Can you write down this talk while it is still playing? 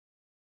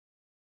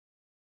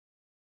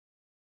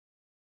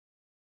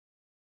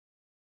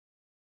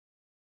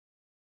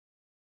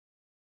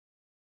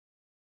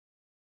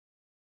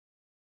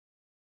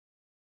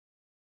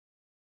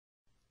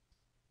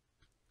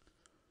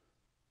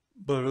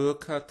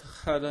Baruch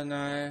atah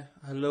Adonai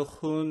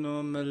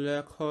Eloheinu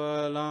melech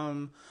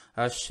haolam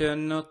asher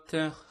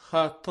notech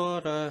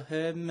haTorah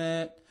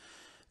emet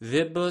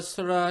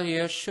v'bosra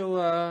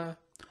Yeshua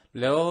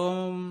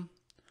leom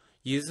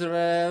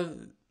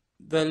Yisrael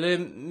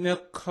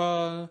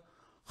v'lemikol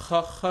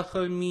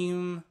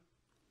chachamim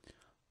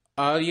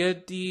al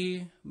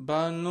yadi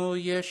banu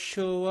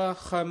Yeshua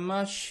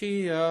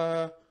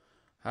HaMashiach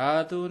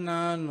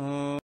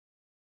Adonanu.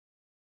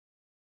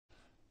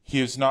 He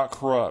is not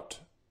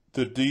corrupt.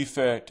 The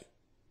defect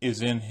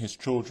is in his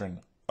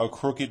children, a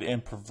crooked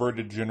and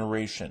perverted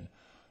generation.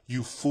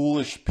 You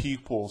foolish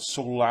people,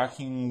 so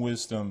lacking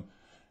wisdom,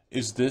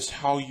 is this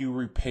how you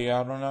repay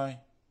Adonai?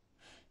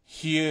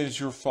 He is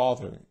your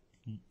Father,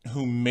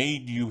 who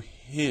made you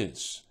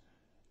his.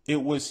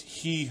 It was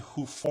he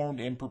who formed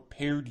and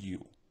prepared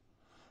you.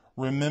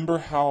 Remember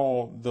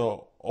how the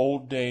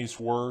old days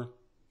were.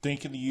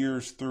 Think of the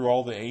years through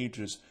all the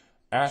ages.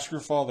 Ask your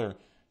father.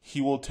 He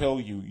will tell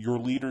you, your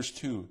leaders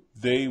too.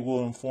 They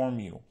will inform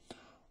you.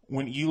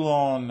 When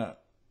Elon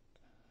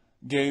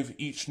gave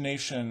each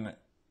nation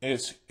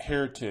its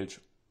heritage,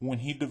 when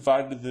he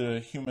divided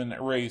the human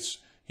race,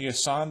 he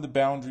assigned the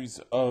boundaries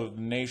of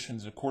the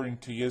nations according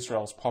to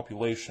Israel's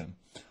population.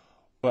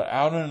 But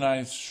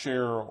Adonai's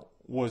share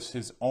was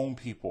his own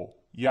people,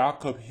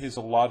 Jacob his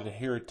allotted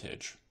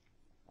heritage.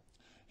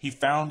 He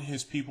found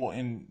his people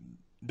in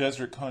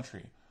desert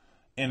country,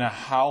 in a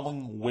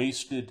howling,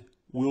 wasted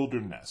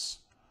wilderness.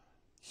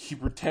 He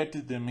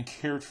protected them and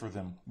cared for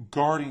them,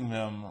 guarding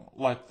them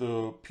like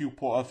the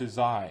pupil of his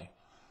eye,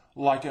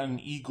 like an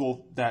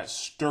eagle that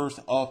stirs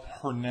up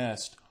her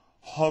nest,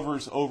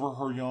 hovers over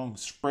her young,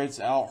 spreads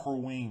out her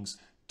wings,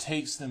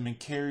 takes them and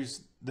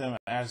carries them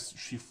as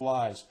she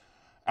flies.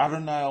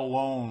 Adonai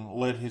alone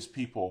led his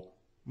people.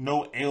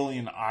 No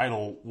alien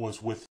idol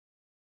was with